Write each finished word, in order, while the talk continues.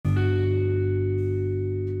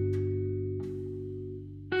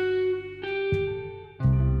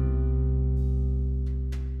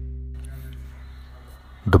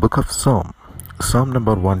book of Psalm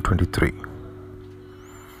number 123.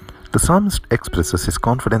 The psalmist expresses his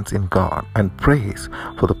confidence in God and prays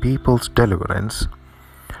for the people's deliverance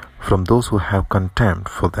from those who have contempt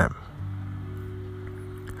for them.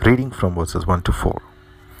 Reading from verses 1 to 4.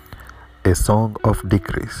 A song of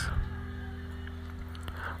decrease.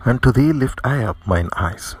 Unto thee lift I up mine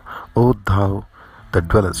eyes, O thou that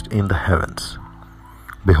dwellest in the heavens.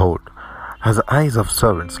 Behold, as the eyes of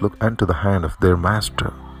servants look unto the hand of their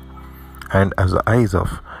master, and as the eyes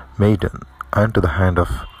of maiden unto the hand of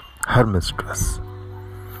her mistress,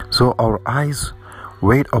 so our eyes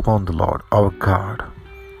wait upon the Lord our God,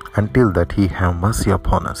 until that he have mercy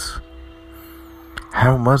upon us.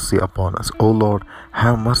 Have mercy upon us, O Lord,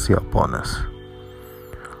 have mercy upon us.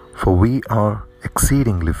 For we are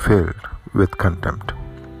exceedingly filled with contempt.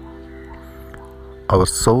 Our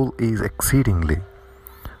soul is exceedingly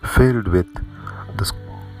filled with the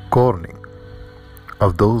scorning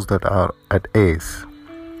of those that are at ease,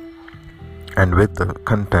 and with the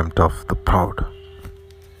contempt of the proud.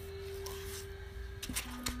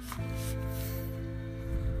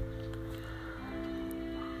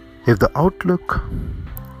 If the outlook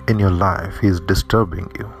in your life is disturbing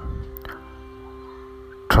you,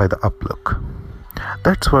 try the uplook.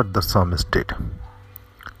 That's what the psalmist did.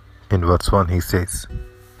 In verse 1 he says,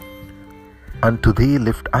 Unto thee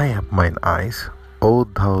lift I up mine eyes, O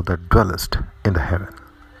thou that dwellest in the heaven.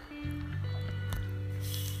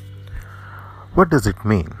 What does it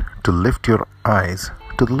mean to lift your eyes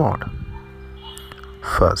to the Lord?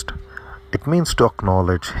 First, it means to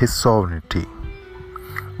acknowledge His sovereignty.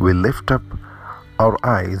 We lift up our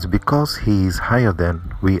eyes because He is higher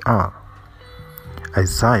than we are.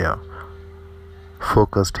 Isaiah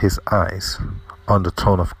focused his eyes on the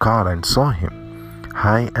throne of God and saw Him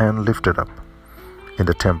high and lifted up in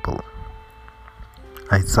the temple.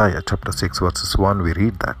 Isaiah chapter 6 verses 1, we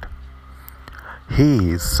read that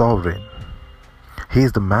He is sovereign. He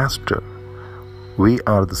is the master. We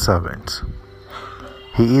are the servants.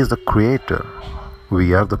 He is the creator.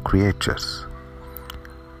 We are the creatures.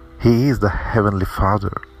 He is the heavenly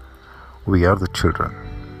Father. We are the children.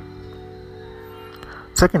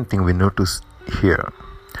 Second thing we notice here,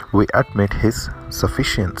 we admit His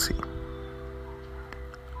sufficiency.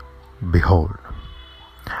 Behold,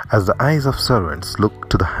 as the eyes of servants look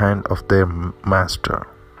to the hand of their master,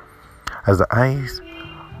 as the eyes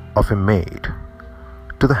of a maid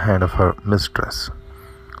to the hand of her mistress,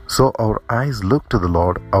 so our eyes look to the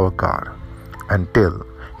Lord our God, until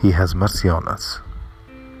He has mercy on us.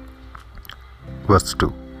 Verse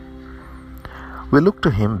 2. We look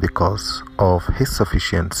to Him because of His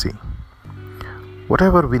sufficiency.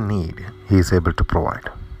 Whatever we need, He is able to provide.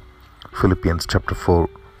 Philippians chapter 4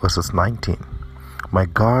 verses 19. My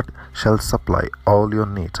God shall supply all your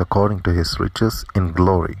needs according to His riches in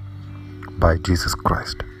glory by Jesus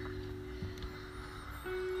Christ.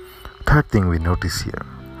 Third thing we notice here,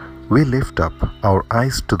 we lift up our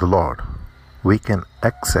eyes to the Lord. We can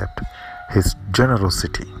accept His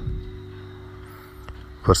generosity.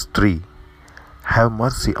 Verse 3. Have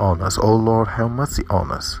mercy on us, O Lord, have mercy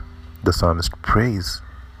on us. The psalmist prays.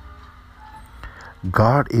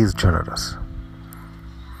 God is generous,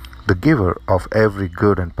 the giver of every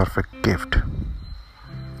good and perfect gift.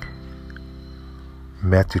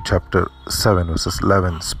 Matthew chapter 7 verses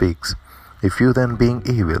 11 speaks, If you then being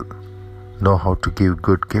evil know how to give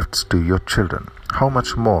good gifts to your children, how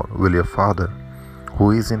much more will your Father who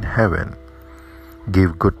is in heaven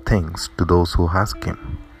give good things to those who ask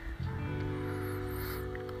Him?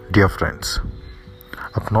 Dear friends,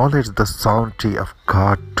 acknowledge the sovereignty of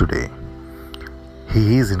God today.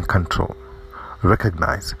 He is in control.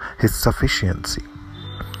 Recognize His sufficiency.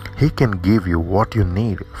 He can give you what you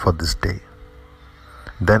need for this day.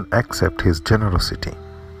 Then accept His generosity.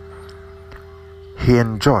 He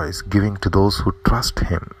enjoys giving to those who trust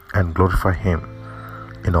Him and glorify Him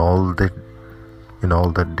in all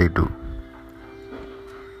that they do.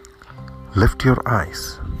 Lift your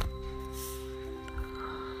eyes.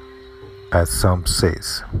 As Psalm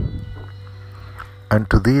says,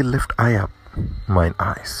 Unto thee lift I up mine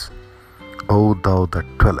eyes, O thou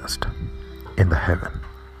that dwellest in the heaven.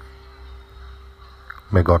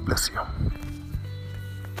 May God bless you.